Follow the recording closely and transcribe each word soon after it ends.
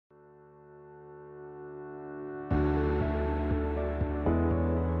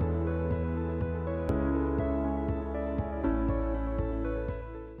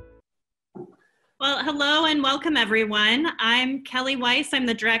Well, hello and welcome everyone. I'm Kelly Weiss. I'm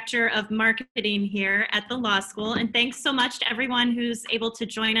the Director of Marketing here at the law school. And thanks so much to everyone who's able to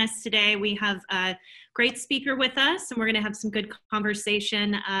join us today. We have a great speaker with us and we're gonna have some good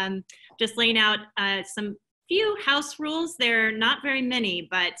conversation. Just laying out some few house rules. They're not very many,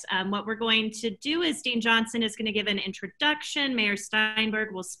 but what we're going to do is Dean Johnson is gonna give an introduction. Mayor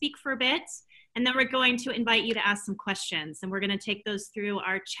Steinberg will speak for a bit. And then we're going to invite you to ask some questions. And we're gonna take those through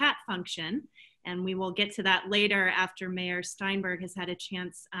our chat function. And we will get to that later after Mayor Steinberg has had a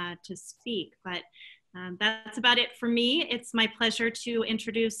chance to speak. But that's about it for me. It's my pleasure to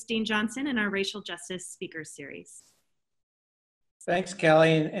introduce Dean Johnson in our Racial Justice Speaker Series. Thanks,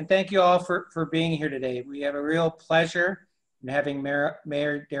 Kelly, and thank you all for being here today. We have a real pleasure in having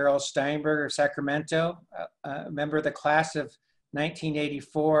Mayor Darrell Steinberg of Sacramento, a member of the class of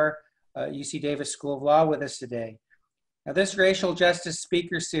 1984 UC Davis School of Law with us today. Now, this Racial Justice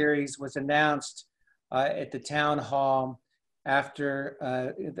Speaker Series was announced at the town hall after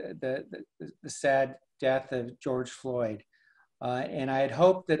the sad death of George Floyd. And I had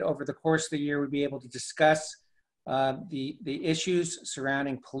hoped that over the course of the year, we'd be able to discuss the issues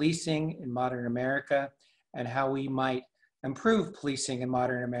surrounding policing in modern America and how we might improve policing in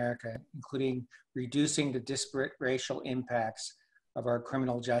modern America, including reducing the disparate racial impacts of our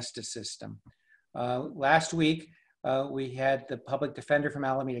criminal justice system. Last week, we had the public defender from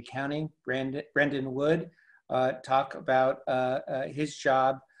Alameda County, Brendan Wood, talk about his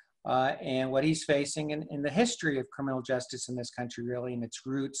job and what he's facing in the history of criminal justice in this country, really, and its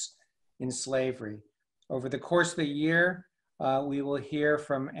roots in slavery. Over the course of the year, we will hear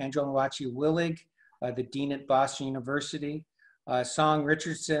from Angela Nwachi-Willig, the Dean at Boston University, Song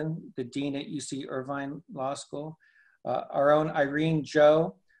Richardson, the Dean at UC Irvine Law School, our own Irene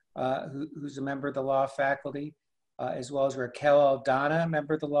Joe, who's a member of the law faculty, as well as Raquel Aldana,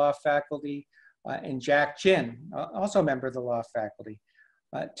 member of the law faculty, and Jack Chin, also a member of the law faculty.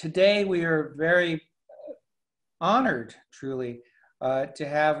 Today, we are very honored, truly, to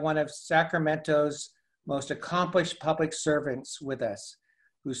have one of Sacramento's most accomplished public servants with us,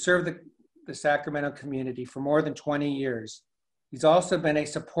 who served the Sacramento community for more than 20 years. He's also been a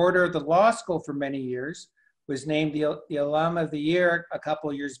supporter of the law school for many years, was named the Alum of the Year a couple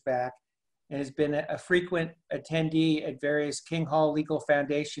of years back, and has been a frequent attendee at various King Hall Legal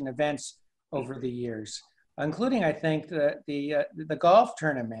Foundation events over the years, including, I think, the golf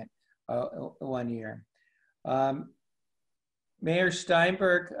tournament one year. Mayor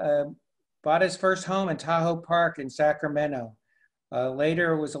Steinberg bought his first home in Tahoe Park in Sacramento.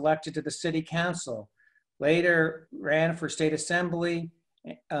 Later was elected to the city council. Later ran for state assembly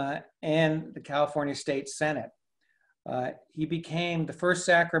and the California State Senate. He became the first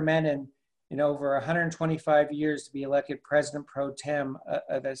Sacramentan in over 125 years to be elected president pro tem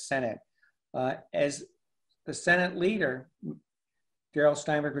of the Senate. As the Senate leader, Darrell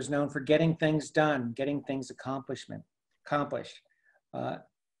Steinberg was known for getting things done, getting things accomplished.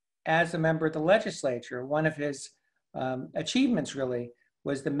 As a member of the legislature, one of his achievements really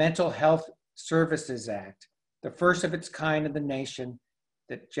was the Mental Health Services Act, the first of its kind in the nation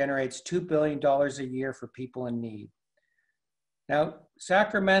that generates $2 billion a year for people in need. Now,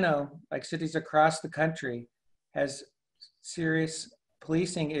 Sacramento, like cities across the country, has serious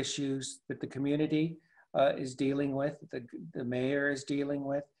policing issues that the community is dealing with, the mayor is dealing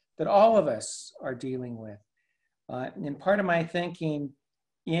with, that all of us are dealing with. And part of my thinking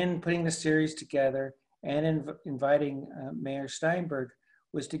in putting the series together and inviting Mayor Steinberg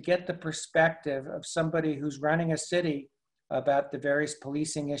was to get the perspective of somebody who's running a city about the various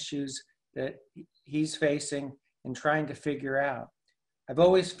policing issues that he's facing and trying to figure out. I've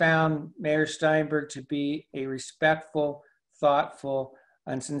always found Mayor Steinberg to be a respectful, thoughtful,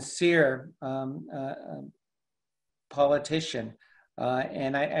 and sincere politician.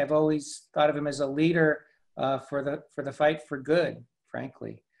 And I've always thought of him as a leader for the fight for good,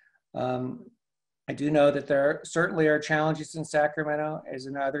 frankly. I do know that there certainly are challenges in Sacramento as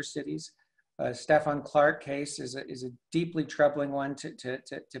in other cities. Stefan Clark case is a deeply troubling one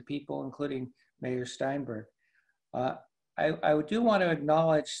to people, including Mayor Steinberg. I do want to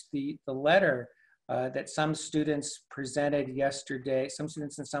acknowledge the letter that some students presented yesterday, some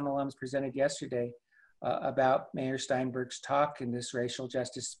students and some alums presented yesterday about Mayor Steinberg's talk in this Racial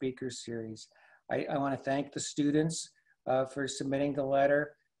Justice Speakers Series. I want to thank the students for submitting the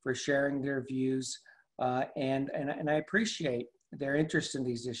letter, for sharing their views, and I appreciate their interest in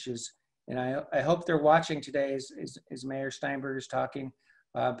these issues. And I hope they're watching today as Mayor Steinberg is talking,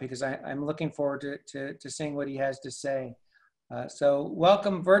 because I'm looking forward to seeing what he has to say. So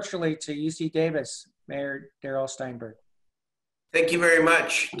welcome virtually to UC Davis, Mayor Darrell Steinberg. Thank you very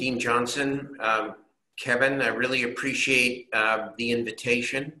much, Dean Johnson. Kevin, I really appreciate the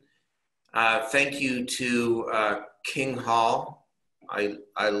invitation. Thank you to King Hall.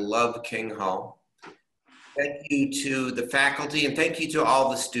 I love King Hall. Thank you to the faculty, and thank you to all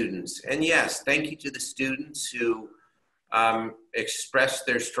the students. And yes, thank you to the students who expressed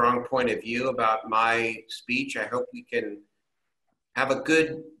their strong point of view about my speech. I hope we can have a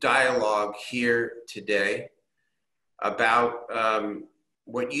good dialogue here today about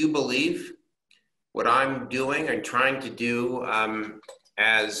what you believe, what I'm doing and trying to do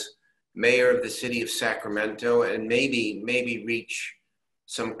as mayor of the city of Sacramento, and maybe reach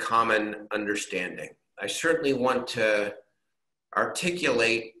some common understanding. I certainly want to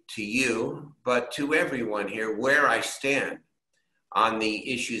articulate to you, but to everyone here, where I stand on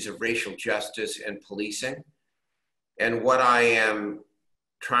the issues of racial justice and policing, and what I am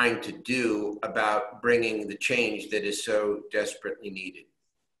trying to do about bringing the change that is so desperately needed.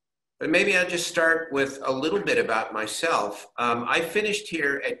 But maybe I'll just start with a little bit about myself. I finished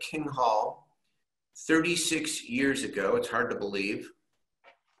here at King Hall 36 years ago. It's hard to believe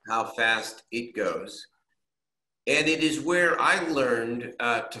how fast it goes. And it is where I learned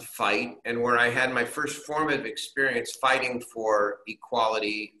to fight, and where I had my first formative experience fighting for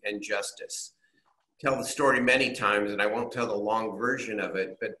equality and justice. Tell the story many times, and I won't tell the long version of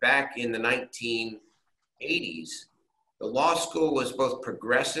it, but back in the 1980s, the law school was both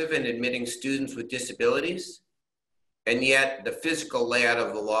progressive in admitting students with disabilities, and yet the physical layout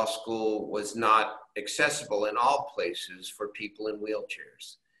of the law school was not accessible in all places for people in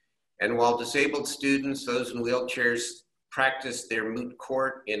wheelchairs. And while disabled students, those in wheelchairs, practiced their moot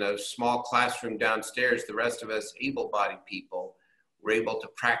court in a small classroom downstairs, the rest of us able-bodied people were able to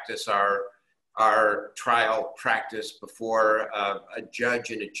practice our trial practice before a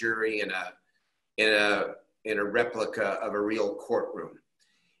judge and a jury in a replica of a real courtroom.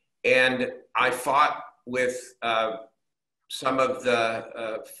 And I fought with some of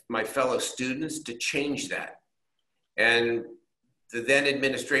my fellow students to change that. And the then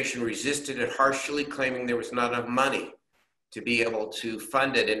administration resisted it harshly, claiming there was not enough money to be able to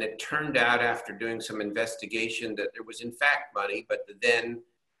fund it. And it turned out, after doing some investigation, that there was in fact money, but the then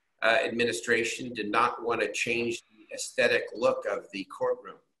administration did not want to change the aesthetic look of the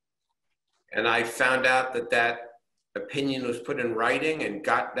courtroom. And I found out that that opinion was put in writing and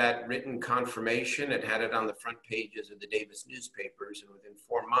got that written confirmation and had it on the front pages of the Davis newspapers. And within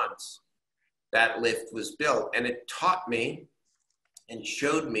 4 months, that lift was built. And it taught me and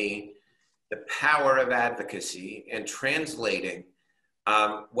showed me the power of advocacy and translating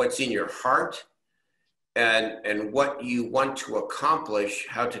what's in your heart and what you want to accomplish,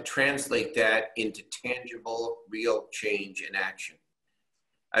 how to translate that into tangible, real change and action.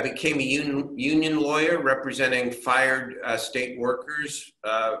 I became a union lawyer representing fired state workers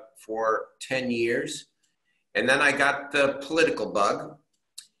for 10 years. And then I got the political bug.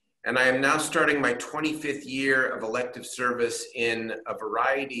 And I am now starting my 25th year of elective service in a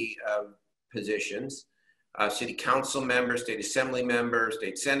variety of positions, city council member, state assembly member,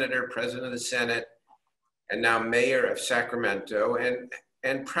 state senator, president of the Senate, and now mayor of Sacramento,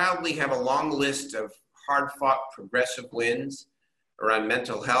 and proudly have a long list of hard-fought progressive wins around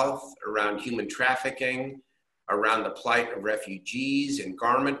mental health, around human trafficking, around the plight of refugees and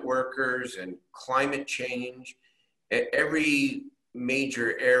garment workers and climate change, every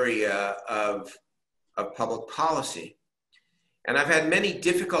major area of public policy. And I've had many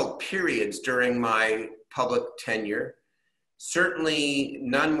difficult periods during my public tenure, certainly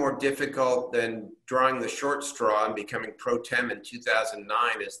none more difficult than drawing the short straw and becoming pro tem in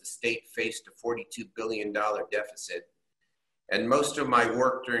 2009 as the state faced a $42 billion deficit. And most of my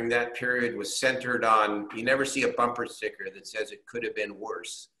work during that period was centered on, you never see a bumper sticker that says it could have been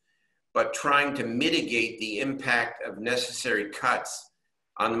worse, but trying to mitigate the impact of necessary cuts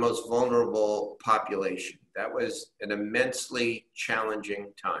on the most vulnerable population. That was an immensely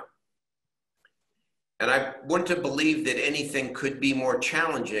challenging time. And I want to believe that anything could be more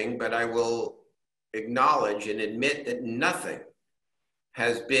challenging, but I will acknowledge and admit that nothing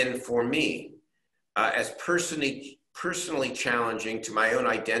has been for me as personally challenging to my own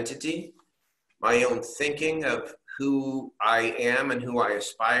identity, my own thinking of who I am and who I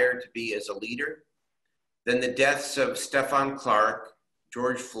aspire to be as a leader, than the deaths of Stephon Clark,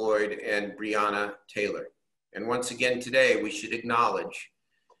 George Floyd, and Breonna Taylor. And once again today, we should acknowledge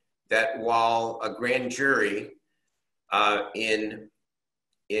that while a grand jury in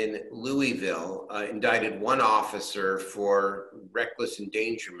Louisville indicted one officer for reckless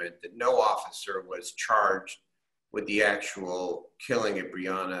endangerment, that no officer was charged with the actual killing of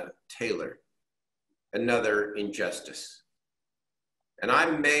Breonna Taylor. Another injustice. And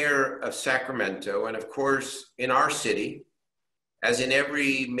I'm mayor of Sacramento. And of course, in our city, as in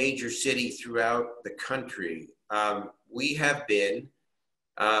every major city throughout the country, we have been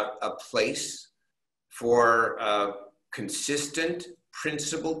a place for consistent,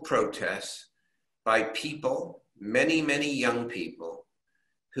 principled protests by people, many, many young people,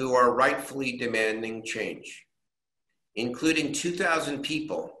 who are rightfully demanding change, including 2,000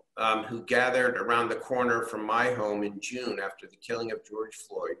 people who gathered around the corner from my home in June after the killing of George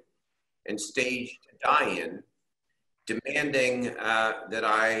Floyd and staged a die-in, demanding that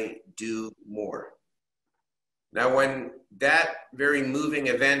I do more. Now, when that very moving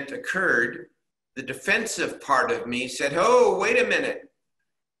event occurred, the defensive part of me said, oh, wait a minute.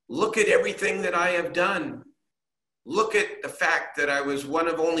 Look at everything that I have done. Look at the fact that I was one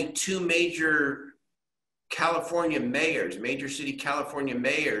of only 2 major California mayors, major city California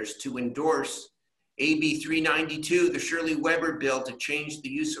mayors, to endorse AB 392, the Shirley Weber bill to change the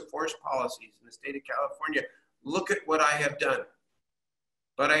use of force policies in the state of California. Look at what I have done.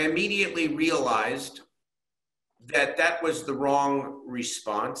 But I immediately realized that that was the wrong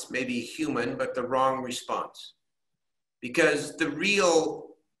response, maybe human, but the wrong response. Because the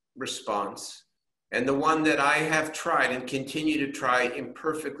real response, and the one that I have tried and continue to try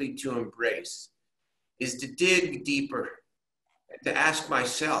imperfectly to embrace, is to dig deeper, to ask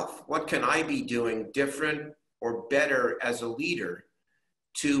myself, what can I be doing different or better as a leader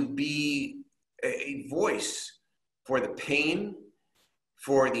to be a voice for the pain,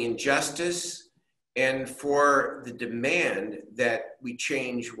 for the injustice, and for the demand that we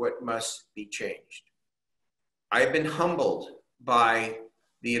change what must be changed. I've been humbled by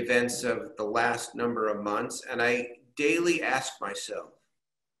the events of the last number of months, and I daily ask myself,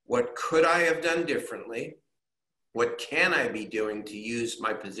 what could I have done differently? What can I be doing to use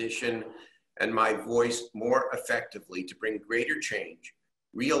my position and my voice more effectively to bring greater change,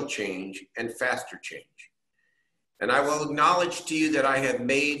 real change, and faster change? And I will acknowledge to you that I have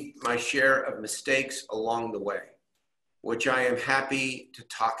made my share of mistakes along the way, which I am happy to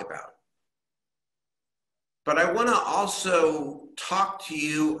talk about. But I want to also talk to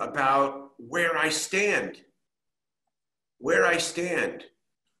you about where I stand, what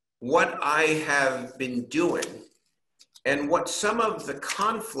I have been doing, and what some of the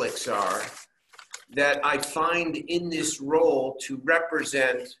conflicts are that I find in this role to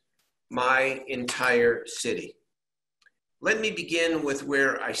represent my entire city. Let me begin with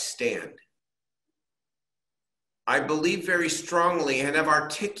where I stand. I believe very strongly and have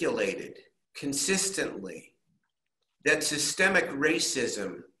articulated consistently that systemic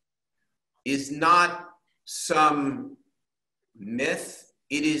racism is not some myth,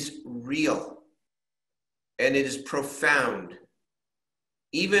 it is real and it is profound.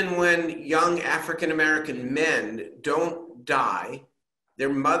 Even when young African-American men don't die, their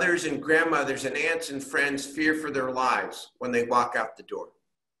mothers and grandmothers and aunts and friends fear for their lives when they walk out the door.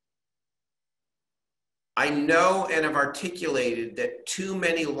 I know and have articulated that too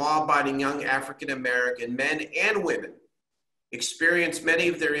many law-abiding young African-American men and women experience many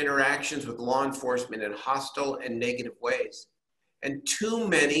of their interactions with law enforcement in hostile and negative ways. And too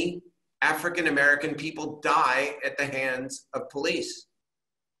many African-American people die at the hands of police.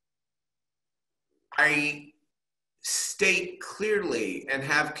 I state clearly and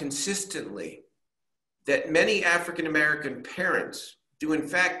have consistently that many African-American parents do in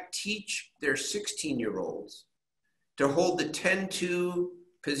fact teach their 16-year-olds to hold the 10-2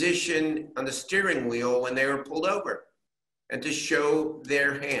 position on the steering wheel when they were pulled over and to show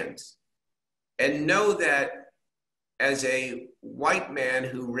their hands. And know that as a white man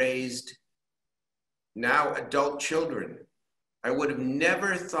who raised now adult children, I would have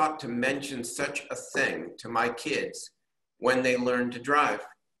never thought to mention such a thing to my kids when they learn to drive.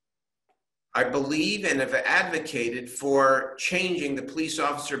 I believe and have advocated for changing the Police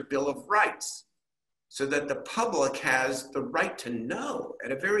Officer Bill of Rights so that the public has the right to know,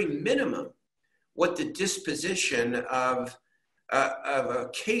 at a very minimum, what the disposition of a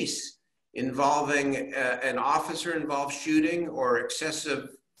case involving an officer-involved shooting or excessive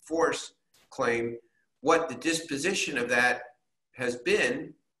force claim, what the disposition of that has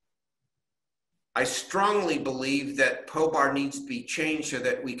been. I strongly believe that POBAR needs to be changed so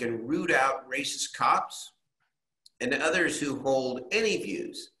that we can root out racist cops and others who hold any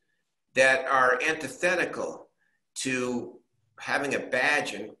views that are antithetical to having a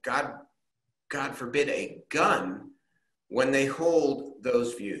badge and, God forbid, a gun when they hold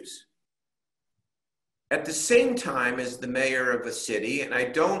those views. At the same time, as the mayor of a city, and I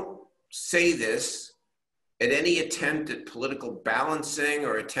don't say this at any attempt at political balancing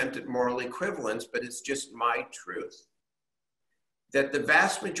or attempt at moral equivalence, but it's just my truth, that the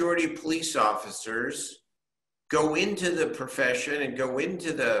vast majority of police officers go into the profession and go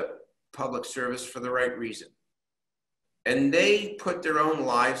into the public service for the right reason. And they put their own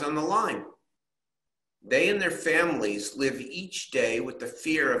lives on the line. They and their families live each day with the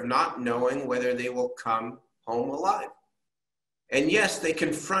fear of not knowing whether they will come home alive. And yes, they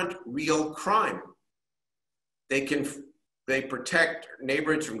confront real crime. They protect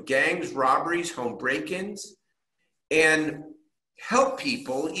neighborhoods from gangs, robberies, home break-ins, and help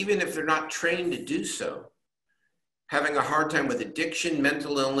people, even if they're not trained to do so, having a hard time with addiction,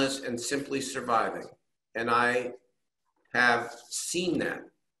 mental illness, and simply surviving. And I have seen that.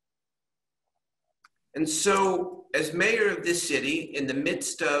 And so, as mayor of this city, in the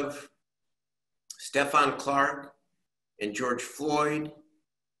midst of Stephon Clark and George Floyd,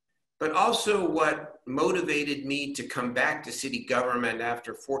 but also what motivated me to come back to city government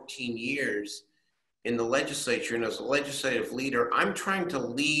after 14 years in the legislature and as a legislative leader, I'm trying to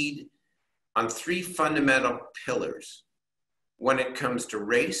lead on three fundamental pillars when it comes to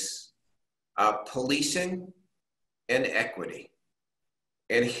race, policing, and equity.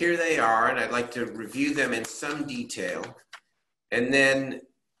 And here they are, and I'd like to review them in some detail and then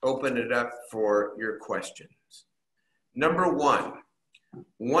open it up for your questions. Number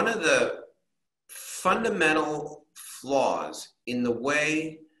one of the fundamental flaws in the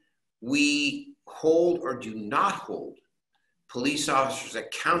way we hold or do not hold police officers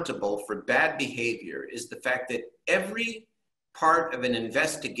accountable for bad behavior is the fact that every part of an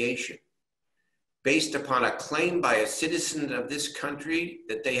investigation based upon a claim by a citizen of this country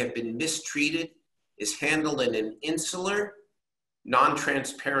that they have been mistreated is handled in an insular,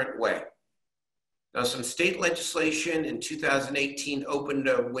 non-transparent way. Now, some state legislation in 2018 opened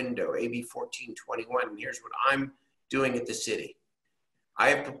a window, AB 1421, and here's what I'm doing at the city. I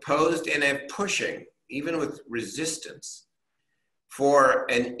have proposed and am pushing, even with resistance, for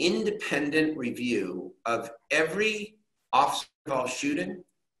an independent review of every officer-involved shooting,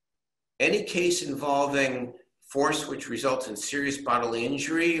 any case involving force which results in serious bodily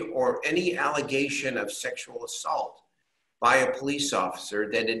injury, or any allegation of sexual assault by a police officer,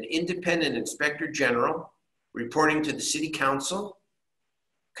 that an independent inspector general reporting to the city council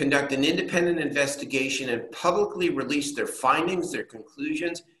conduct an independent investigation and publicly release their findings, their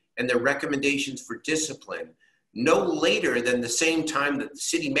conclusions, and their recommendations for discipline no later than the same time that the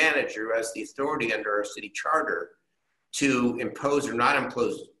city manager, who has the authority under our city charter to impose or not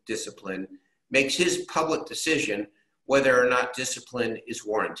impose discipline, makes his public decision whether or not discipline is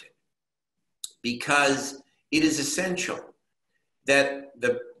warranted. Because it is essential that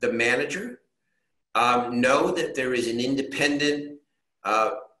the manager know that there is an independent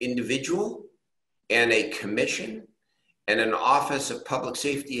individual and a commission and an Office of Public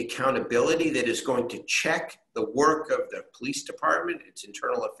Safety Accountability that is going to check the work of the police department, its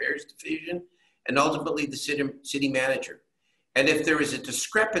internal affairs division, and ultimately the city manager. And if there is a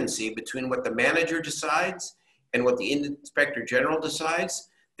discrepancy between what the manager decides and what the inspector general decides,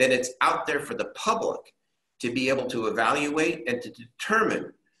 then it's out there for the public to be able to evaluate and to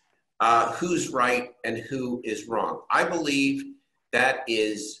determine who's right and who is wrong. I believe that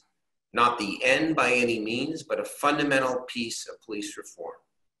is not the end by any means, but a fundamental piece of police reform.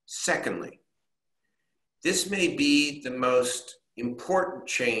 Secondly, this may be the most important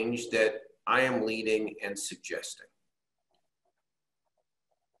change that I am leading and suggesting.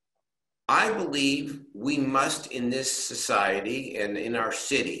 I believe we must, in this society and in our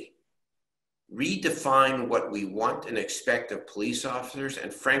city, redefine what we want and expect of police officers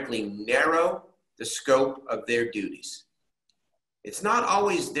and frankly narrow the scope of their duties. It's not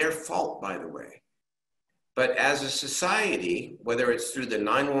always their fault, by the way, but as a society, whether it's through the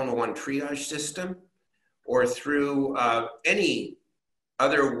 911 triage system or through any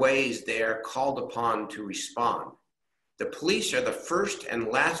other ways they are called upon to respond, the police are the first and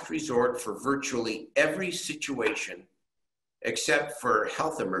last resort for virtually every situation except for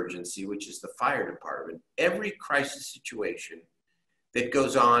health emergency, which is the fire department, every crisis situation that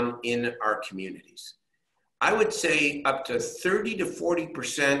goes on in our communities. I would say up to 30 to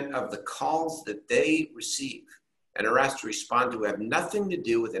 40% of the calls that they receive and are asked to respond to have nothing to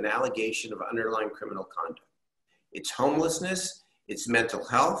do with an allegation of underlying criminal conduct. It's homelessness, it's mental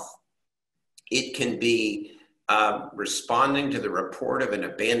health, it can be responding to the report of an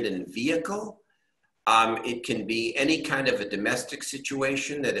abandoned vehicle, it can be any kind of a domestic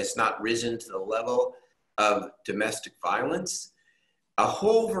situation that has not risen to the level of domestic violence, a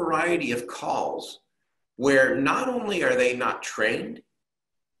whole variety of calls where not only are they not trained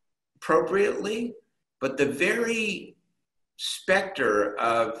appropriately, but the very specter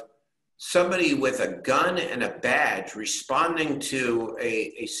of somebody with a gun and a badge responding to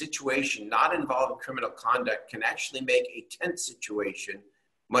a situation not involving criminal conduct can actually make a tense situation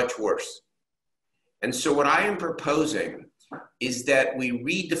much worse. And so what I am proposing is that we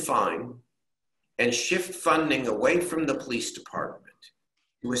redefine and shift funding away from the police department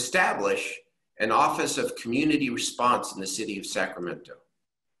to establish an Office of Community Response in the city of Sacramento.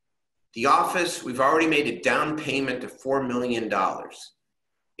 The office, we've already made a down payment of $4 million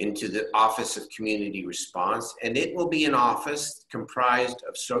into the Office of Community Response, and it will be an office comprised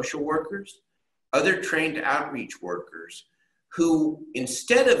of social workers, other trained outreach workers, who,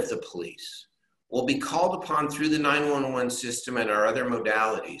 instead of the police, will be called upon through the 911 system and our other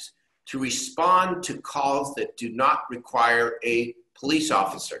modalities to respond to calls that do not require a police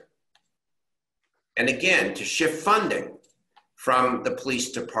officer. And again, to shift funding from the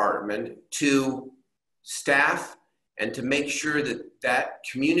police department to staff and to make sure that that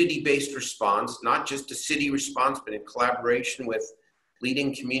community-based response, not just a city response, but in collaboration with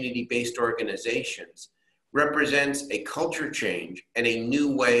leading community-based organizations, represents a culture change and a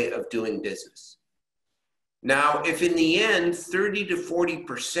new way of doing business. Now, if in the end, 30 to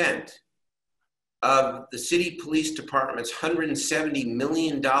 40% of the city police department's $170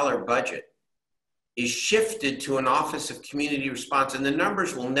 million budget is shifted to an Office of Community Response, and the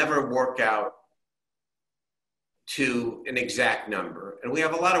numbers will never work out to an exact number, and we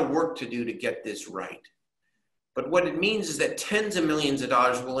have a lot of work to do to get this right. But what it means is that tens of millions of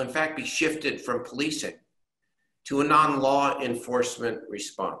dollars will in fact be shifted from policing to a non-law enforcement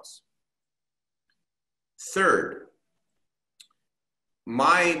response. Third,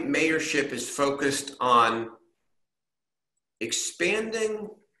 my mayorship is focused on expanding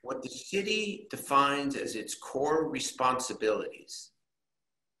what the city defines as its core responsibilities,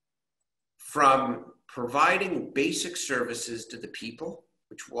 from providing basic services to the people,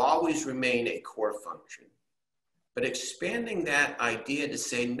 which will always remain a core function, but expanding that idea to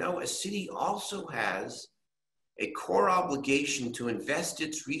say, no, a city also has a core obligation to invest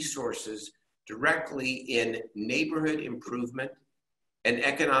its resources directly in neighborhood improvement and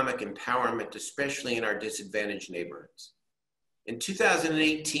economic empowerment, especially in our disadvantaged neighborhoods. In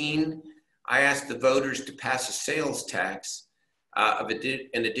 2018, I asked the voters to pass a sales tax of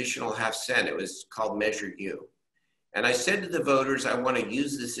an additional half-cent. It was called Measure U. And I said to the voters, I want to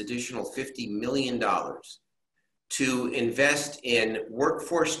use this additional $50 million to invest in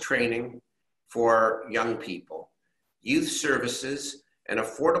workforce training for young people, youth services, an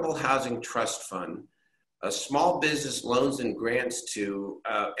affordable housing trust fund, small business loans and grants to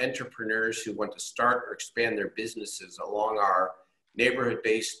entrepreneurs who want to start or expand their businesses along our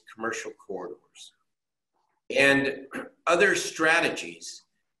neighborhood-based commercial corridors, and other strategies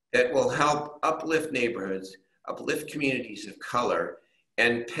that will help uplift neighborhoods, uplift communities of color,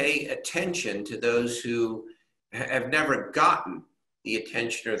 and pay attention to those who have never gotten the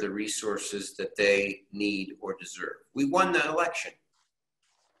attention or the resources that they need or deserve. We won the election.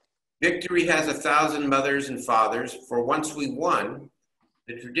 Victory has 1,000 mothers and fathers. For once we won,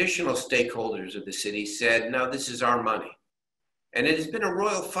 the traditional stakeholders of the city said, no, this is our money. And it has been a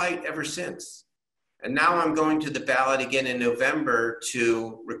royal fight ever since. And now I'm going to the ballot again in November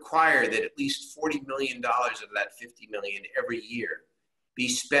to require that at least $40 million of that $50 million every year be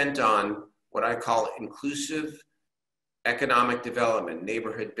spent on what I call inclusive economic development,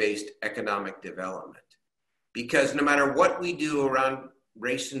 neighborhood-based economic development. Because no matter what we do around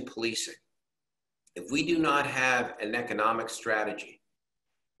race and policing, if we do not have an economic strategy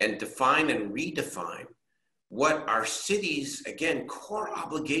and define and redefine what our city's, again, core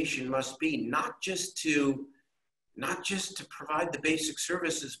obligation must be, not just to provide the basic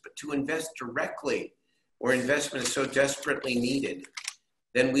services, but to invest directly where investment is so desperately needed,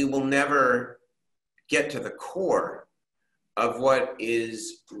 then we will never get to the core of what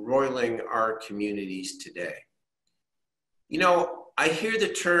is roiling our communities today. You know, I hear the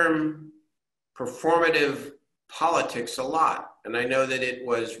term performative politics a lot, and I know that it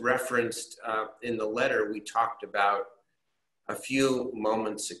was referenced in the letter we talked about a few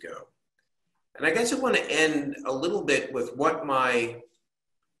moments ago. And I guess I want to end a little bit with what my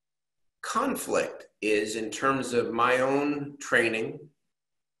conflict is in terms of my own training,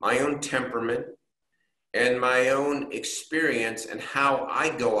 my own temperament, and my own experience and how I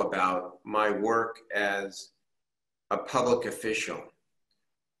go about my work as a public official.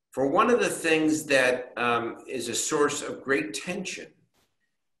 For one of the things that is a source of great tension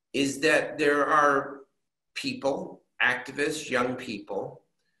is that there are people, activists, young people,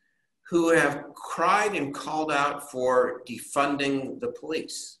 who have cried and called out for defunding the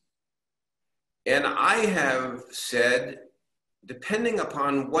police. And I have said, depending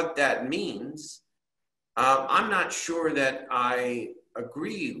upon what that means, I'm not sure that I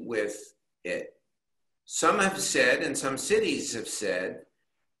agree with it. Some have said, and some cities have said,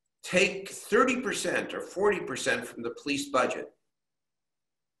 take 30% or 40% from the police budget.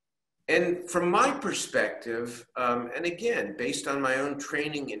 And from my perspective, and again, based on my own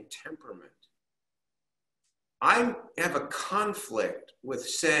training and temperament, I have a conflict with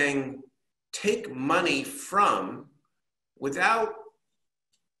saying, take money from without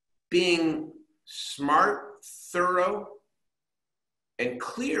being smart, thorough, and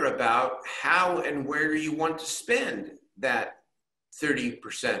clear about how and where you want to spend that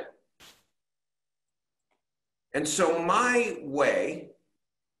 30%. And so my way,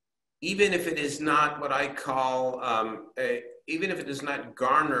 even if it is not what I call, even if it does not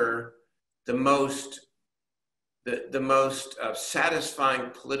garner the most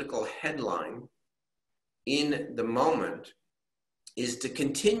satisfying political headline in the moment, is to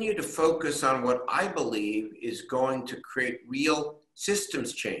continue to focus on what I believe is going to create real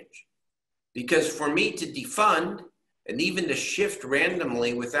systems change. Because for me to defund and even to shift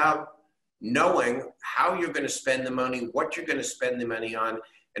randomly without knowing how you're going to spend the money, what you're going to spend the money on,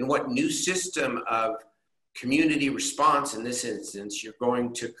 and what new system of community response, in this instance, you're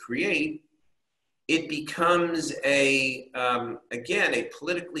going to create, it becomes again, a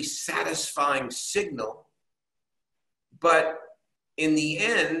politically satisfying signal. But in the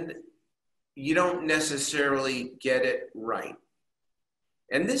end, you don't necessarily get it right.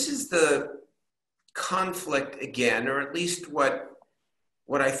 And this is the conflict again, or at least what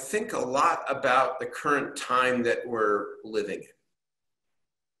I think a lot about the current time that we're living in.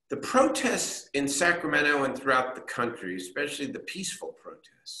 The protests in Sacramento and throughout the country, especially the peaceful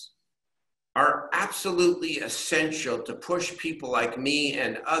protests, are absolutely essential to push people like me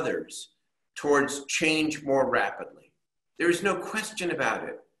and others towards change more rapidly. There is no question about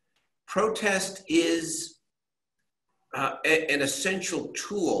it. Protest is an essential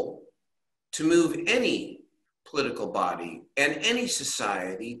tool to move any political body and any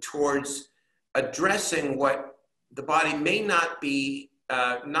society towards addressing what the body may not be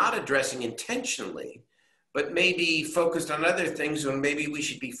not addressing intentionally, but maybe focused on other things when maybe we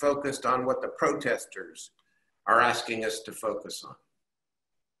should be focused on what the protesters are asking us to focus on.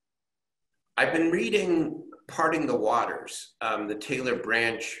 I've been reading Parting the Waters, the Taylor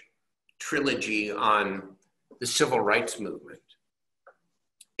Branch trilogy on the civil rights movement.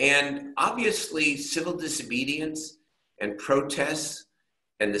 And obviously civil disobedience and protests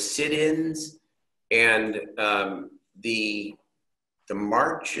and the sit-ins and the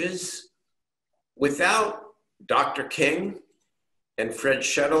marches, without Dr. King and Fred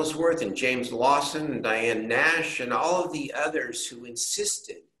Shuttlesworth and James Lawson and Diane Nash and all of the others who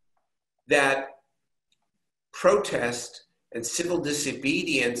insisted that protest and civil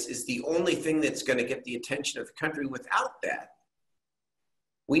disobedience is the only thing that's going to get the attention of the country. Without that,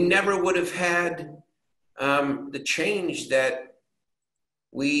 we never would have had the change that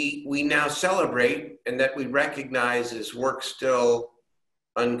we now celebrate and that we recognize as work still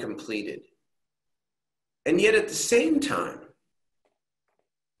uncompleted. And yet at the same time,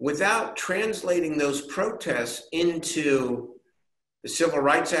 without translating those protests into the Civil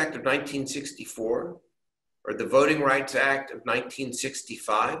Rights Act of 1964 or the Voting Rights Act of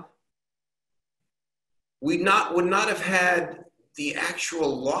 1965, we would not have had the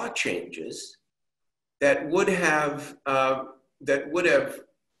actual law changes that would have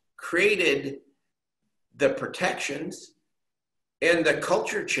created the protections and the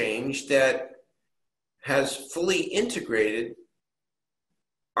culture change that has fully integrated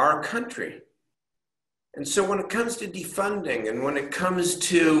our country. And so when it comes to defunding and when it comes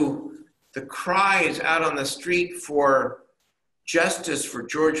to the cries out on the street for justice for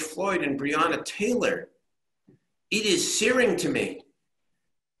George Floyd and Breonna Taylor, it is searing to me.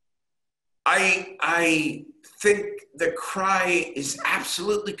 I think the cry is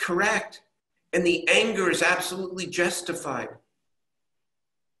absolutely correct and the anger is absolutely justified.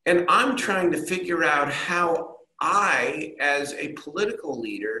 And I'm trying to figure out how I, as a political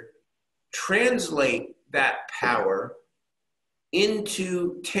leader, translate that power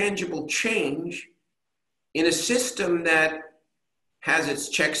into tangible change in a system that has its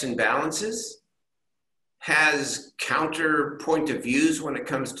checks and balances, has counter point of views when it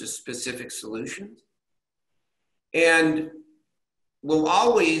comes to specific solutions, and will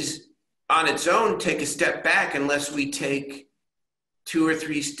always on its own take a step back unless we take 2 or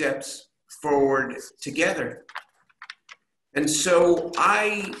 3 steps forward together. And so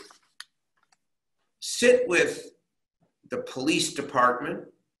I sit with the police department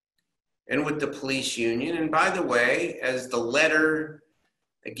and with the police union. And by the way, as the letter,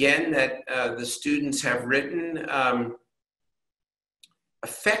 again, that the students have written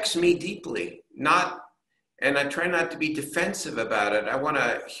affects me deeply, and I try not to be defensive about it. I want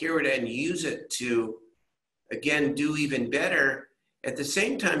to hear it and use it to, again, do even better. At the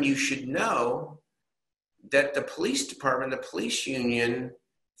same time, you should know that the police department, the police union,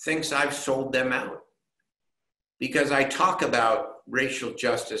 thinks I've sold them out because I talk about racial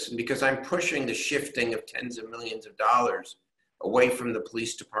justice and because I'm pushing the shifting of tens of millions of dollars away from the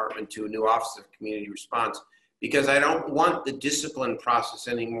police department to a new Office of Community Response, because I don't want the discipline process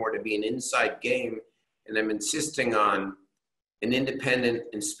anymore to be an inside game, and I'm insisting on an independent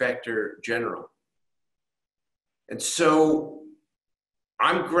inspector general. And so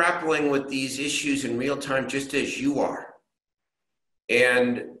I'm grappling with these issues in real time, just as you are.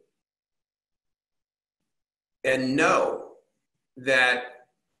 And know that,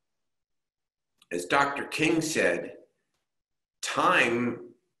 as Dr. King said, time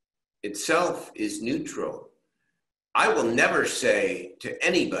itself is neutral. I will never say to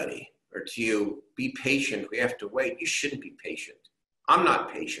anybody or to you, be patient, we have to wait. You shouldn't be patient. I'm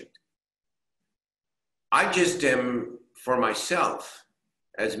not patient. I just am, for myself,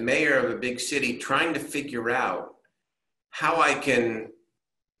 as mayor of a big city, trying to figure out how I can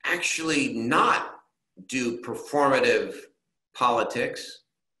actually not do performative politics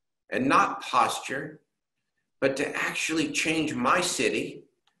and not posture, but to actually change my city.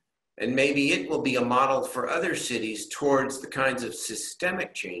 And maybe it will be a model for other cities towards the kinds of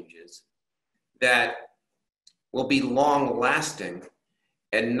systemic changes that will be long lasting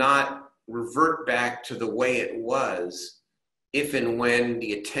and not revert back to the way it was if and when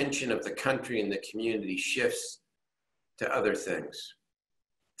the attention of the country and the community shifts to other things.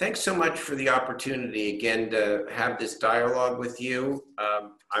 Thanks so much for the opportunity again to have this dialogue with you.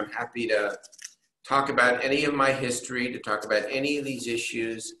 I'm happy to talk about any of my history, to talk about any of these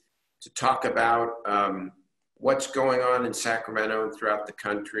issues, to talk about what's going on in Sacramento and throughout the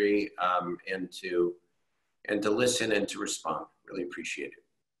country, and to listen and to respond. Really appreciate it.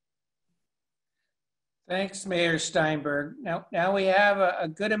 Thanks, Mayor Steinberg. Now we have a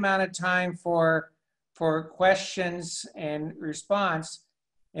good amount of time for questions and response.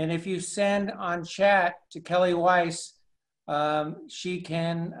 And if you send on chat to Kelly Weiss, she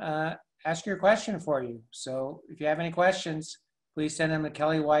can ask your question for you. So if you have any questions, please send them to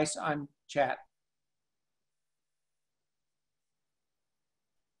Kelly Weiss on chat.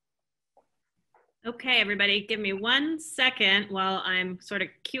 Okay, everybody, give me 1 second while I'm sort of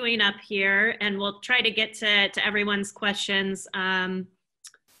queuing up here, and we'll try to get to everyone's questions.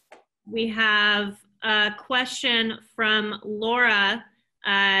 We have a question from Laura,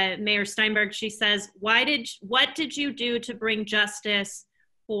 Mayor Steinberg. She says, what did you do to bring justice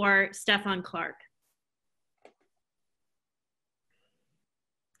for Stephon Clark?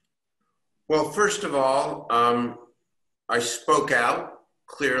 Well, first of all, I spoke out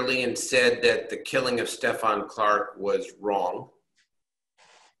clearly and said that the killing of Stephon Clark was wrong.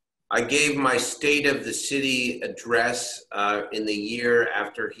 I gave my State of the City address in the year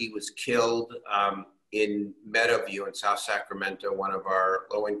after he was killed in Meadowview in South Sacramento, one of our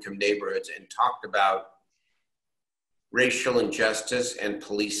low-income neighborhoods, and talked about racial injustice and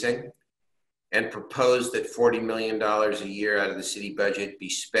policing, and proposed that $40 million a year out of the city budget be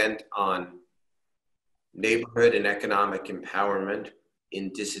spent on neighborhood and economic empowerment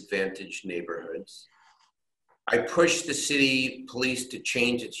in disadvantaged neighborhoods. I pushed the city police to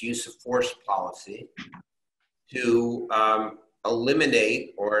change its use of force policy to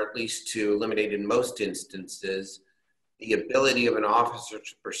eliminate, or at least to eliminate in most instances, the ability of an officer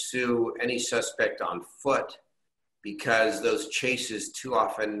to pursue any suspect on foot, because those chases too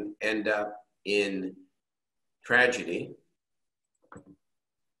often end up in tragedy.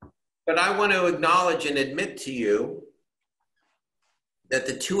 But I want to acknowledge and admit to you that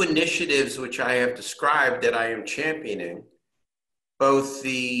the two initiatives which I have described that I am championing, both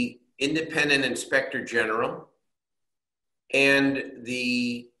the independent inspector general and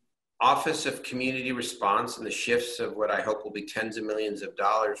the Office of Community Response, and the shifts of what I hope will be tens of millions of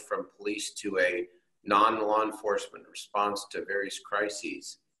dollars from police to a non-law enforcement response to various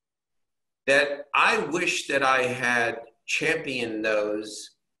crises, that I wish that I had championed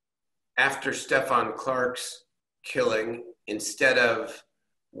those after Stephon Clark's killing instead of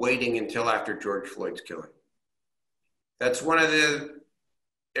waiting until after George Floyd's killing. That's one of the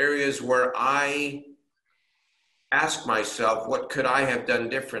areas where I ask myself, what could I have done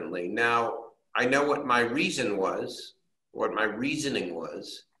differently? Now, I know what my reason was, what my reasoning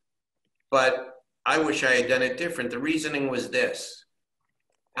was, but I wish I had done it different. The reasoning was this.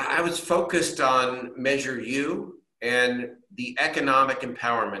 I was focused on Measure U and the economic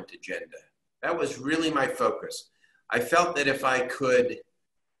empowerment agenda. That was really my focus. I felt that if I could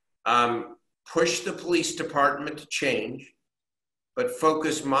push the police department to change, but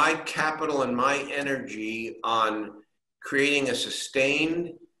focus my capital and my energy on creating a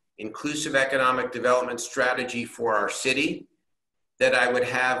sustained, inclusive economic development strategy for our city, that I would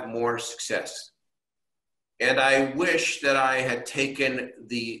have more success. And I wish that I had taken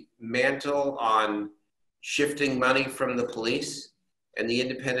the mantle on shifting money from the police and the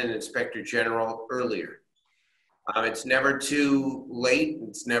independent inspector general earlier. It's never too late,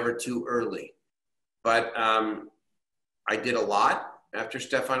 it's never too early. But I did a lot after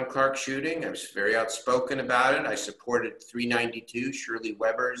Stephon Clark's shooting. I was very outspoken about it. I supported 392, Shirley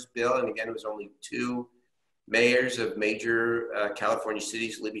Weber's bill. And again, it was only 2 mayors of major California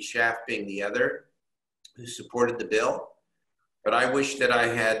cities, Libby Schaaf being the other, who supported the bill. But I wish that I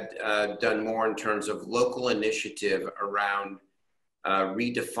had done more in terms of local initiative around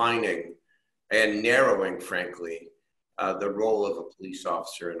redefining and narrowing, frankly, the role of a police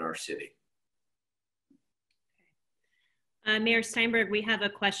officer in our city. Mayor Steinberg, we have a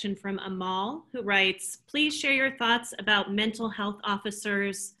question from Amal, who writes, please share your thoughts about mental health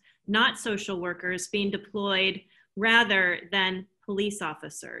officers, not social workers, being deployed rather than police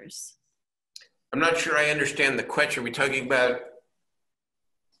officers. I'm not sure I understand the question. Are we talking about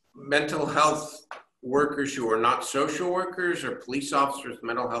mental health workers who are not social workers or police officers with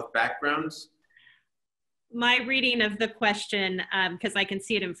mental health backgrounds? My reading of the question, because I can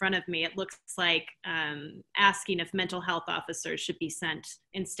see it in front of me, it looks like asking if mental health officers should be sent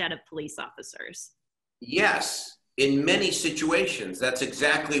instead of police officers. Yes, in many situations. That's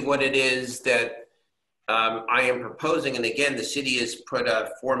exactly what it is that I am proposing. And again, the city has put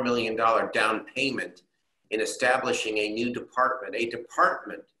a $4 million down payment in establishing a new department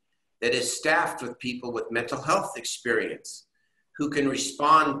that is staffed with people with mental health experience who can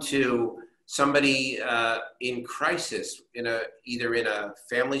respond to somebody in crisis, either in a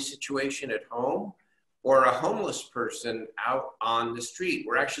family situation at home or a homeless person out on the street.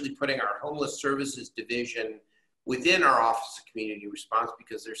 We're actually putting our homeless services division within our Office of Community Response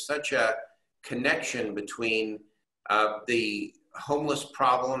because there's such a connection between the homeless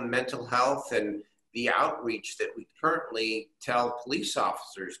problem, mental health, and the outreach that we currently tell police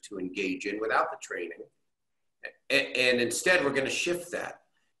officers to engage in without the training. And instead, we're going to shift that.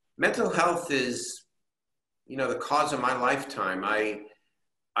 Mental health is, the cause of my lifetime.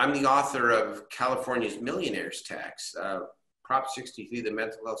 I'm the author of California's Millionaire's Tax. Prop 63, the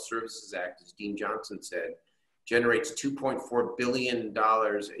Mental Health Services Act, as Dean Johnson said, generates $2.4 billion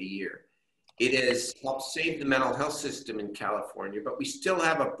a year. It has helped save the mental health system in California, but we still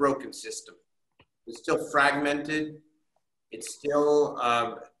have a broken system. It's still fragmented. It still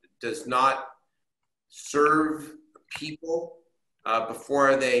does not serve people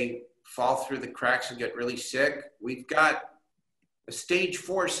before they fall through the cracks and get really sick. We've got a stage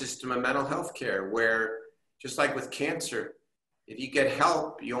 4 system of mental health care where, just like with cancer, if you get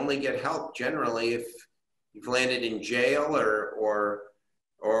help, you only get help generally if you've landed in jail or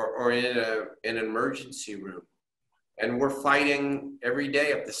in an emergency room. And we're fighting every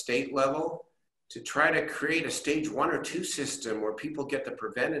day at the state level to try to create a stage 1 or 2 system where people get the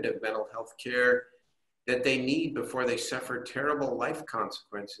preventative mental health care that they need before they suffer terrible life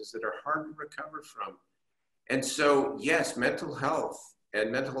consequences that are hard to recover from. And so, yes, mental health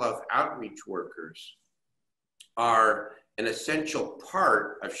and mental health outreach workers are an essential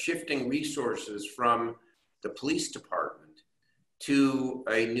part of shifting resources from the police department to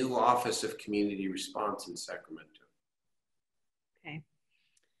a new Office of Community Response in Sacramento. Okay.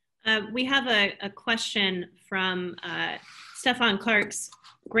 We have a question from Stephon Clark's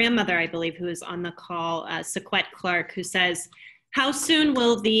grandmother, I believe, who is on the call, Sequette Clark, who says, how soon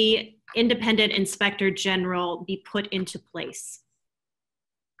will the independent inspector general be put into place?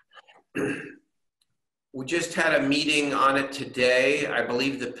 We just had a meeting on it today. I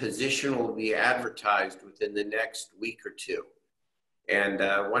believe the position will be advertised within the next week or 2. And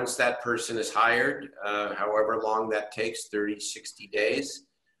once that person is hired, however long that takes, 30, 60 days,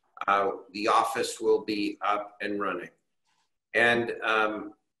 the office will be up and running. And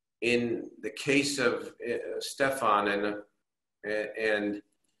in the case of Stephon, and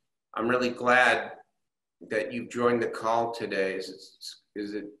I'm really glad that you've joined the call today. Is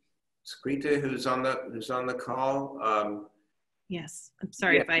it Skrita who's on the call? Yes, I'm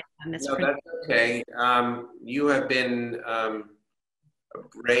sorry if I mispronounced. No, that's okay. You have been a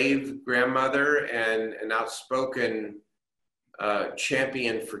brave grandmother and an outspoken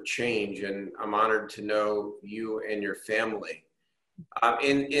champion for change, and I'm honored to know you and your family.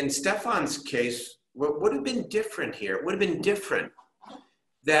 In Stefan's case, what would have been different here? It would have been different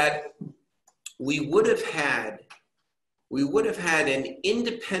that we would have had an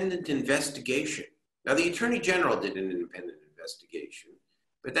independent investigation. Now, the Attorney General did an independent investigation,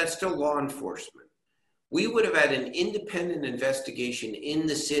 but that's still law enforcement. We would have had an independent investigation in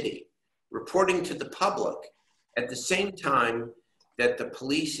the city, reporting to the public at the same time that the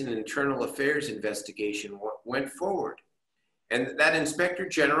police and internal affairs investigation went forward. And that Inspector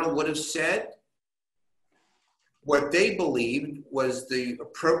General would have said what they believed was the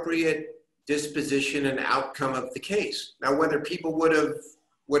appropriate disposition and outcome of the case. Now, whether people would have,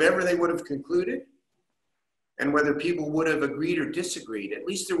 whatever they would have concluded, and whether people would have agreed or disagreed, at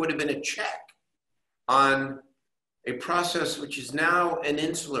least there would have been a check on a process which is now an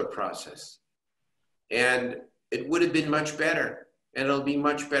insular process. And it would have been much better, and it'll be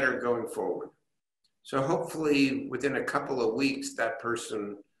much better going forward. So hopefully within a couple of weeks, that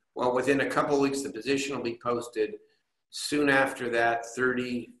person, well, within a couple of weeks, the position will be posted. Soon after that,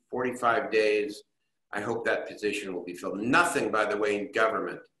 30, 45 days, I hope that position will be filled. Nothing, by the way, in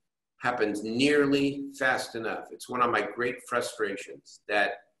government happens nearly fast enough. It's one of my great frustrations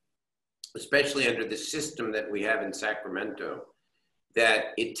that, especially under the system that we have in Sacramento,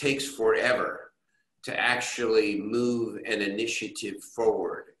 that it takes forever to actually move an initiative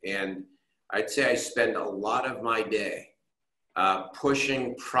forward. And I'd say I spend a lot of my day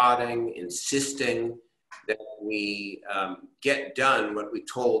pushing, prodding, insisting that we get done what we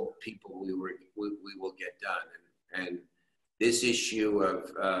told people we will get done. And this issue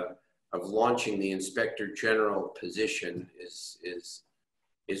of launching the Inspector General position is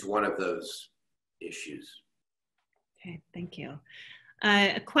one of those issues. Okay, thank you.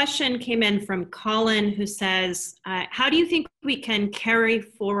 A question came in from Colin who says, how do you think we can carry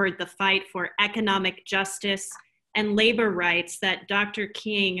forward the fight for economic justice and labor rights that Dr.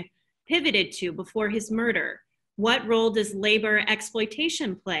 King pivoted to before his murder? What role does labor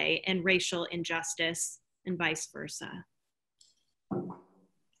exploitation play in racial injustice and vice versa?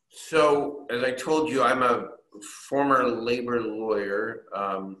 So, as I told you, I'm a former labor lawyer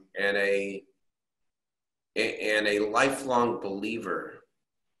and a lifelong believer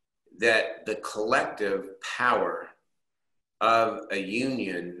that the collective power of a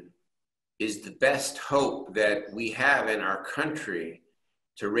union is the best hope that we have in our country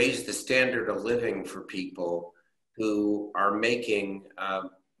to raise the standard of living for people who are making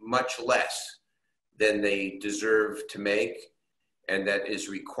much less than they deserve to make, and that is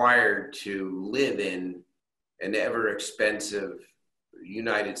required to live in an ever expensive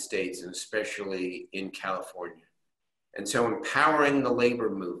United States, and especially in California. And so empowering the labor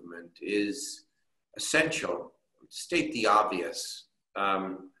movement is essential. To state the obvious,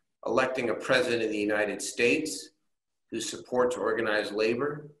 electing a president of the United States who supports organized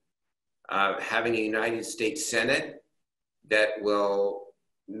labor, having a United States Senate that will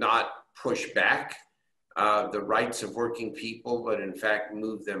not push back the rights of working people, but in fact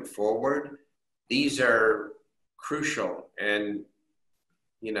move them forward. These are crucial. And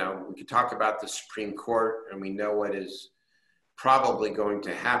you know, we could talk about the Supreme Court, and we know what is probably going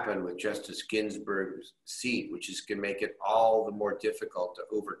to happen with Justice Ginsburg's seat, which is going to make it all the more difficult to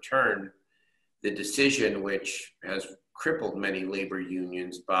overturn the decision which has crippled many labor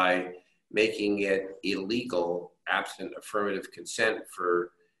unions by making it illegal, absent affirmative consent,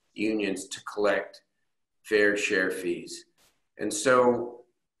 for unions to collect fair share fees. And so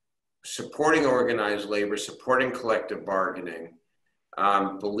supporting organized labor, supporting collective bargaining,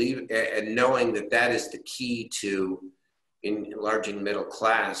 and knowing that that is the key to enlarging middle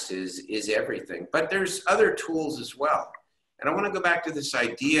class is everything. But there's other tools as well. And I want to go back to this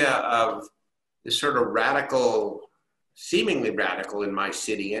idea of this sort of radical, seemingly radical in my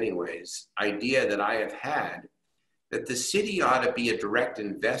city anyways, idea that I have had that the city ought to be a direct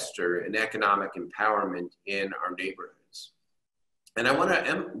investor in economic empowerment in our neighborhoods. And I want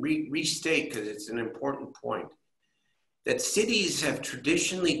to restate, because it's an important point, that cities have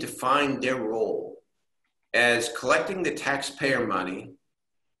traditionally defined their role as collecting the taxpayer money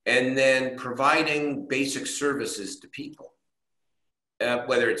and then providing basic services to people,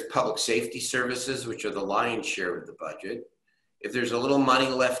 whether it's public safety services, which are the lion's share of the budget. If there's a little money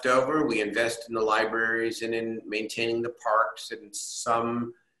left over, we invest in the libraries and in maintaining the parks and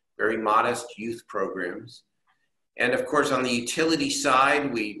some very modest youth programs. And of course, on the utility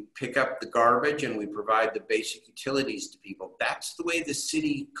side, we pick up the garbage and we provide the basic utilities to people. That's the way the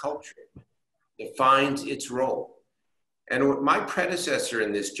city culture defines its role. And what my predecessor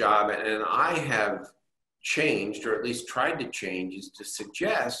in this job, and I have changed, or at least tried to change, is to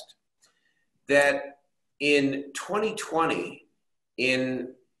suggest that in 2020,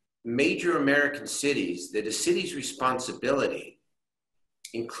 in major American cities that a city's responsibility,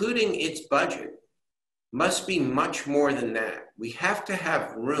 including its budget, must be much more than that. We have to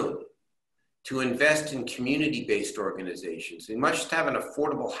have room to invest in community-based organizations. We must have an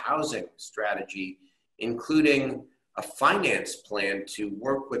affordable housing strategy, including a finance plan to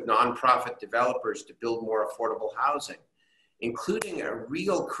work with nonprofit developers to build more affordable housing, including a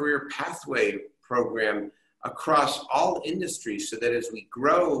real career pathway program across all industries so that as we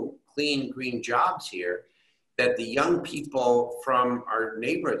grow clean, green jobs here, that the young people from our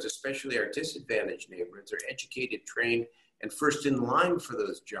neighborhoods, especially our disadvantaged neighborhoods, are educated, trained, and first in line for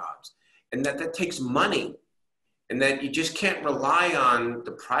those jobs. And that takes money, and that you just can't rely on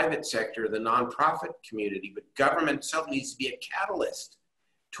the private sector, the nonprofit community, but government itself needs to be a catalyst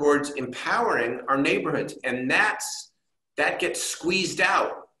towards empowering our neighborhoods. And that gets squeezed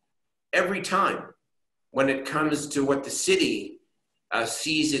out every time when it comes to what the city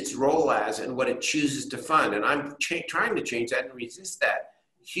sees its role as and what it chooses to fund. And I'm trying to change that and resist that.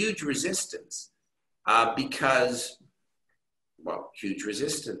 Huge resistance because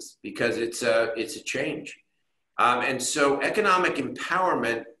it's a change. And so economic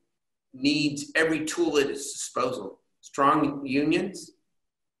empowerment needs every tool at its disposal. Strong unions,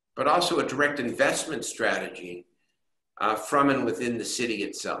 but also a direct investment strategy from and within the city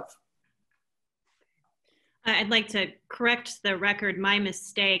itself. I'd like to correct the record, my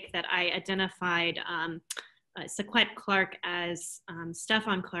mistake that I identified Saquette Clark as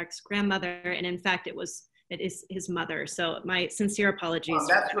Stefan Clark's grandmother, and in fact it is his mother. So my sincere apologies. Well,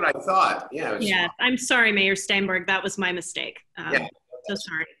 that's what I thought. Yeah. Yeah, I'm sorry, Mayor Steinberg. That was my mistake. Yeah. So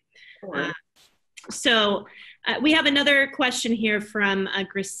sorry. We have another question here from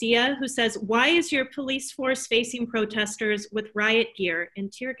Gracia, who says, why is your police force facing protesters with riot gear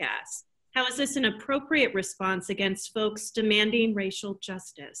and tear gas? How is this an appropriate response against folks demanding racial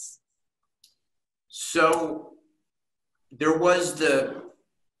justice? So there was the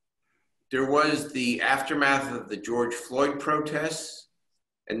aftermath of the George Floyd protests,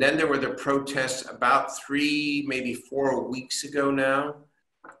 and then there were the protests about 3, maybe 4 weeks ago now,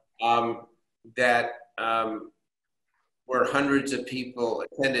 that where hundreds of people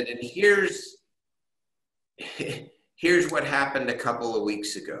attended. And here's what happened a couple of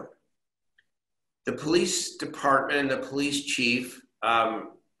weeks ago. The police department and the police chief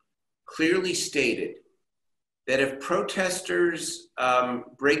clearly stated that if protesters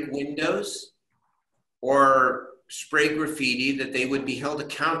break windows or spray graffiti, that they would be held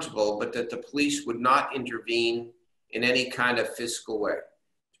accountable, but that the police would not intervene in any kind of fiscal way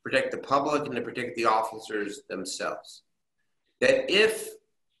to protect the public and to protect the officers themselves. That if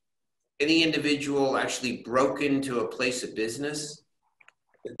any individual actually broke into a place of business,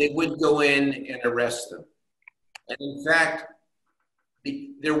 that they would go in and arrest them. And in fact,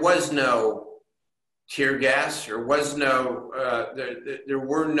 there was no tear gas, there were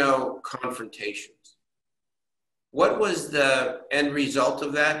no confrontations. What was the end result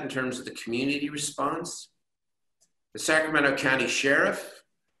of that in terms of the community response? The Sacramento County Sheriff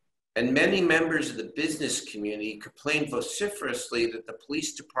and many members of the business community complained vociferously that the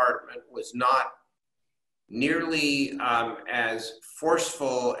police department was not nearly as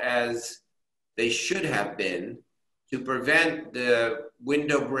forceful as they should have been to prevent the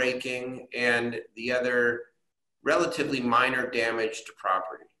window breaking and the other relatively minor damage to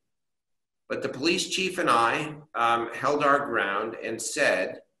property. But the police chief and I held our ground and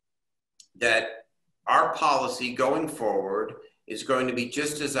said that our policy going forward is going to be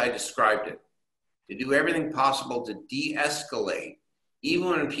just as I described it, to do everything possible to de-escalate, even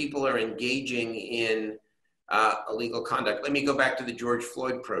when people are engaging in illegal conduct. Let me go back to the George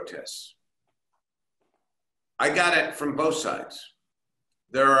Floyd protests. I got it from both sides.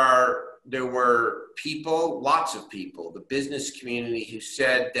 There were people, lots of people, the business community, who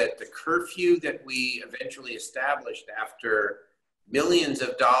said that the curfew that we eventually established after millions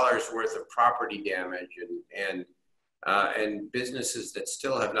of dollars worth of property damage and businesses that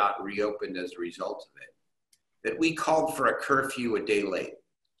still have not reopened as a result of it, that we called for a curfew a day late.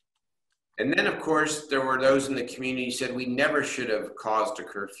 And then, of course, there were those in the community who said we never should have caused a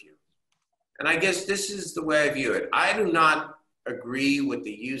curfew. And I guess this is the way I view it. I do not agree with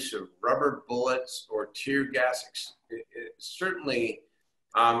the use of rubber bullets or tear gas. Certainly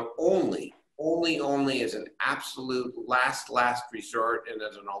only as an absolute last resort and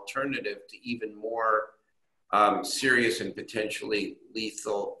as an alternative to even more serious and potentially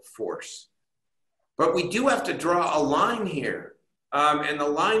lethal force. But we do have to draw a line here. And the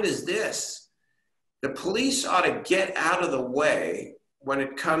line is this: the police ought to get out of the way when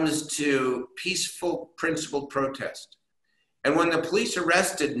it comes to peaceful, principled protest. And when the police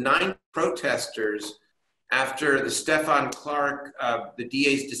arrested 9 protesters after the Stefan Clark, the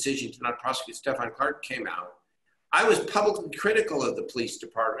DA's decision to not prosecute Stefan Clark came out, I was publicly critical of the police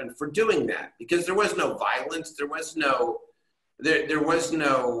department for doing that, because there was no violence, there was no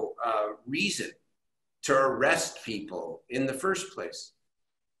reason to arrest people in the first place.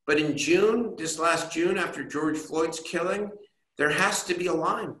 But in June, this last June, after George Floyd's killing, there has to be a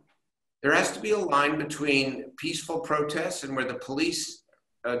line. There has to be a line between peaceful protests and where the police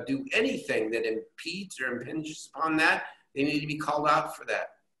do anything that impedes or impinges upon that. They need to be called out for that.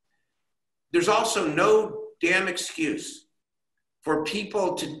 There's also no damn excuse for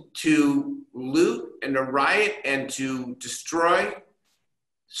people to loot and to riot and to destroy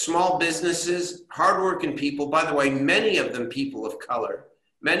small businesses, hardworking people, by the way, many of them people of color,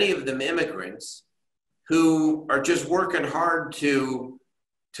 many of them immigrants who are just working hard to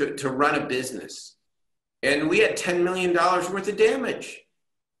run a business. And we had $10 million worth of damage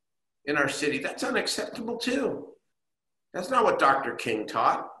in our city. That's unacceptable too. That's not what Dr. King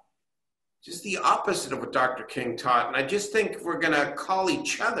taught. Just the opposite of what Dr. King taught. And I just think if we're gonna call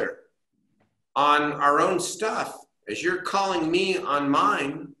each other on our own stuff, as you're calling me on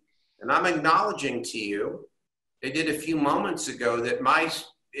mine, and I'm acknowledging to you, I did a few moments ago that my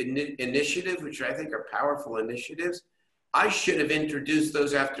initiative, which I think are powerful initiatives, I should have introduced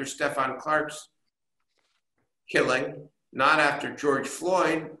those after Stefan Clark's killing, not after George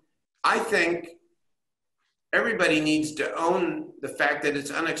Floyd. I think everybody needs to own the fact that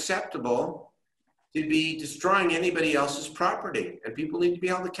it's unacceptable to be destroying anybody else's property, and people need to be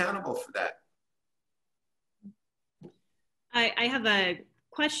held accountable for that. I have a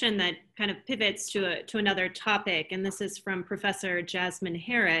question that kind of pivots to another topic, and this is from Professor Jasmine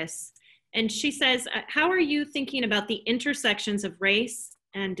Harris. And she says, how are you thinking about the intersections of race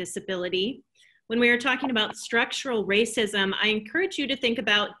and disability? When we are talking about structural racism, I encourage you to think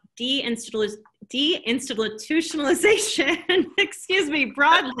about deinstitutionalization, excuse me,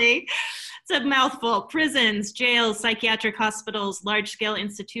 broadly. It's a mouthful. Prisons, jails, psychiatric hospitals, large-scale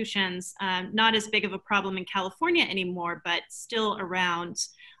institutions, not as big of a problem in California anymore, but still around.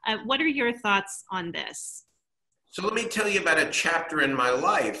 What are your thoughts on this? So let me tell you about a chapter in my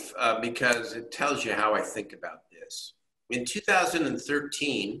life because it tells you how I think about this. In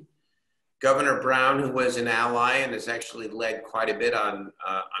 2013, Governor Brown, who was an ally and has actually led quite a bit on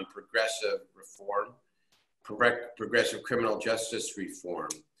progressive reform, progressive criminal justice reform,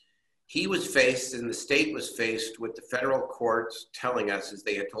 he was faced, and the state was faced with the federal courts telling us, as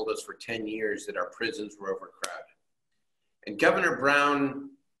they had told us for 10 years, that our prisons were overcrowded. And Governor Brown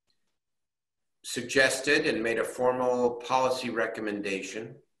suggested and made a formal policy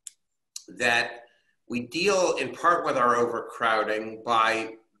recommendation that we deal in part with our overcrowding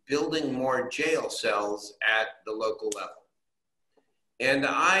by building more jail cells at the local level. And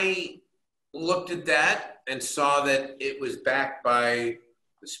I looked at that and saw that it was backed by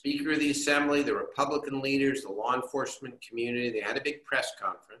the Speaker of the Assembly, the Republican leaders, the law enforcement community. They had a big press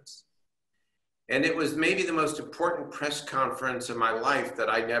conference. And it was maybe the most important press conference of my life that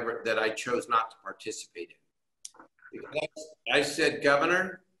I chose not to participate in. Because I said,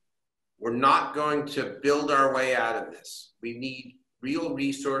 Governor, we're not going to build our way out of this. We need real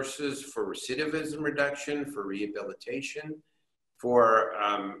resources for recidivism reduction, for rehabilitation, for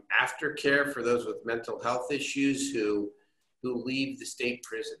aftercare for those with mental health issues who leave the state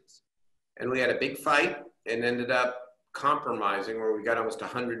prisons. And we had a big fight and ended up compromising where we got almost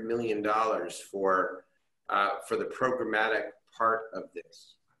 $100 million for the programmatic part of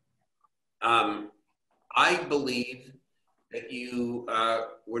this. I believe that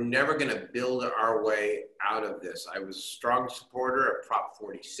we're never going to build our way out of this. I was a strong supporter of Prop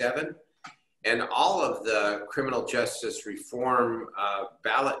 47 and all of the criminal justice reform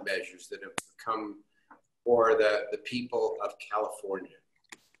ballot measures that have come for the people of California.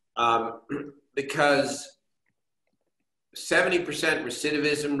 Because 70%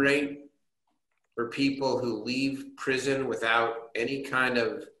 recidivism rate for people who leave prison without any kind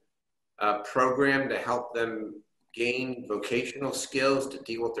of program to help them gain vocational skills to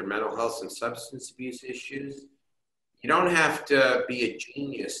deal with their mental health and substance abuse issues. You don't have to be a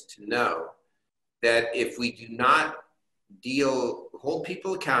genius to know that if we do not hold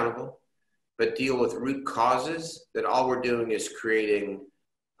people accountable, but deal with root causes, that all we're doing is creating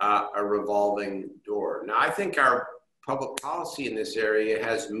a revolving door. Now, I think our public policy in this area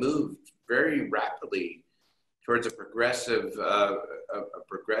has moved very rapidly towards a progressive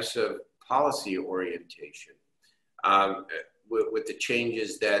policy orientation with the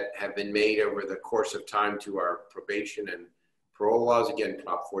changes that have been made over the course of time to our probation and parole laws, again,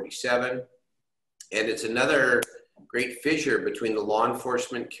 Prop 47. And it's another great fissure between the law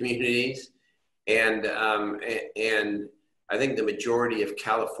enforcement communities and I think the majority of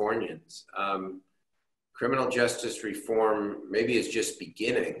Californians. Criminal justice reform maybe is just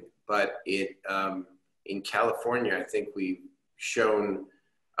beginning, but in California, I think we've shown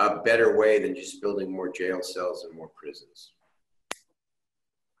a better way than just building more jail cells and more prisons. I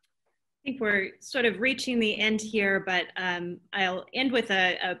think we're sort of reaching the end here, but I'll end with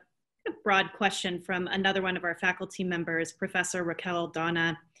a broad question from another one of our faculty members, Professor Raquel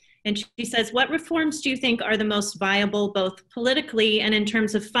Donna. And she says, what reforms do you think are the most viable, both politically and in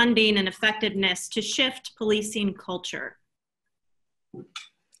terms of funding and effectiveness, to shift policing culture?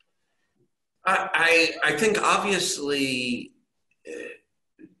 I think obviously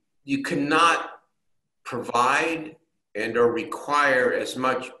you cannot provide and or require as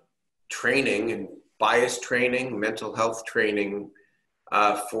much training and bias training, mental health training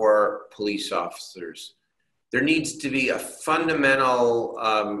for police officers. There needs to be a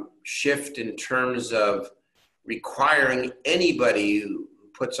fundamental shift in terms of requiring anybody who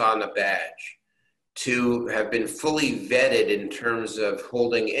puts on a badge to have been fully vetted in terms of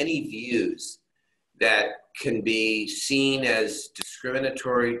holding any views that can be seen as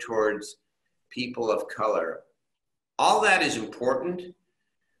discriminatory towards people of color. All that is important,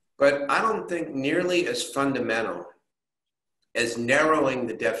 but I don't think nearly as fundamental as narrowing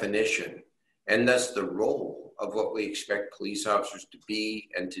the definition and thus the role of what we expect police officers to be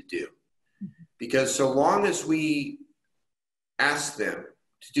and to do. Because so long as we ask them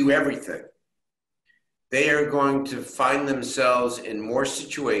to do everything, they are going to find themselves in more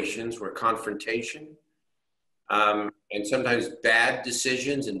situations where confrontation and sometimes bad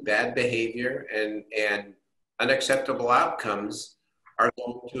decisions and bad behavior and unacceptable outcomes are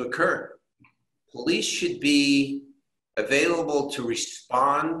going to occur. Police should be available to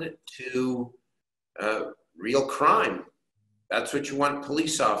respond to real crime. That's what you want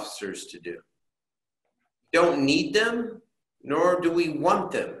police officers to do. We don't need them, nor do we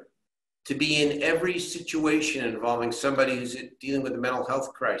want them to be in every situation involving somebody who's dealing with a mental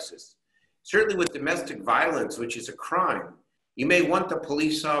health crisis. Certainly with domestic violence, which is a crime, you may want the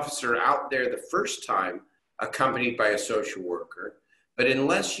police officer out there the first time accompanied by a social worker, but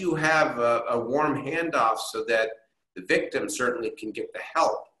unless you have a warm handoff so that the victim certainly can get the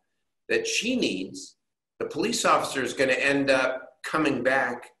help that she needs, the police officer is going to end up coming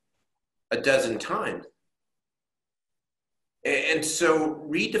back a dozen times. And so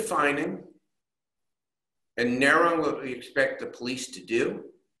redefining and narrowing what we expect the police to do,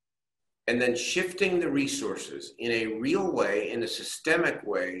 and then shifting the resources in a real way, in a systemic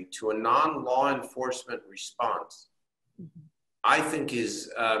way, to a non-law enforcement response, I think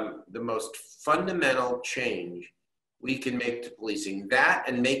is the most fundamental change we can make to policing. That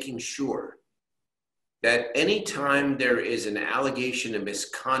and making sure that anytime there is an allegation of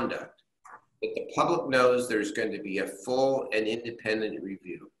misconduct, that the public knows there's going to be a full and independent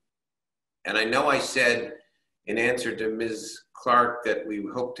review. And I know I said in answer to Ms. Clark that we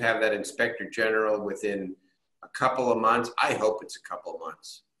hope to have that Inspector General within a couple of months. I hope it's a couple of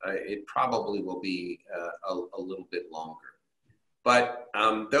months. It probably will be a little bit longer. But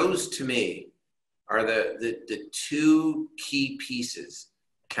those to me are the two key pieces: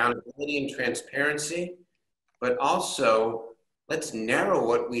 accountability and transparency, but also let's narrow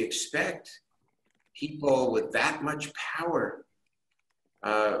what we expect people with that much power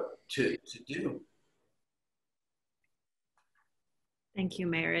to do. Thank you,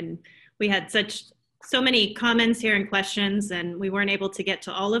 Mayor. And we had so many comments here and questions, and we weren't able to get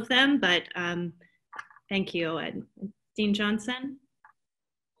to all of them, but thank you. And Dean Johnson?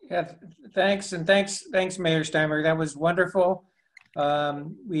 Yeah, thanks. And thanks, Mayor Steinberg. That was wonderful.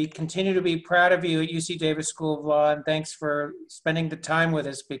 We continue to be proud of you at UC Davis School of Law, and thanks for spending the time with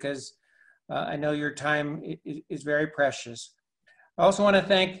us, because I know your time is very precious. I also want to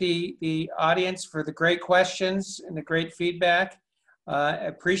thank the audience for the great questions and the great feedback.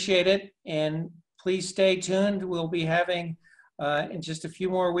 Appreciate it, and please stay tuned. We'll be having in just a few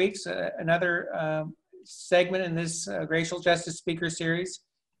more weeks another segment in this Racial Justice Speaker Series,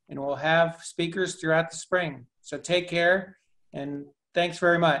 and we'll have speakers throughout the spring. So take care, and thanks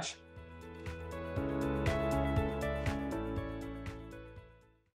very much.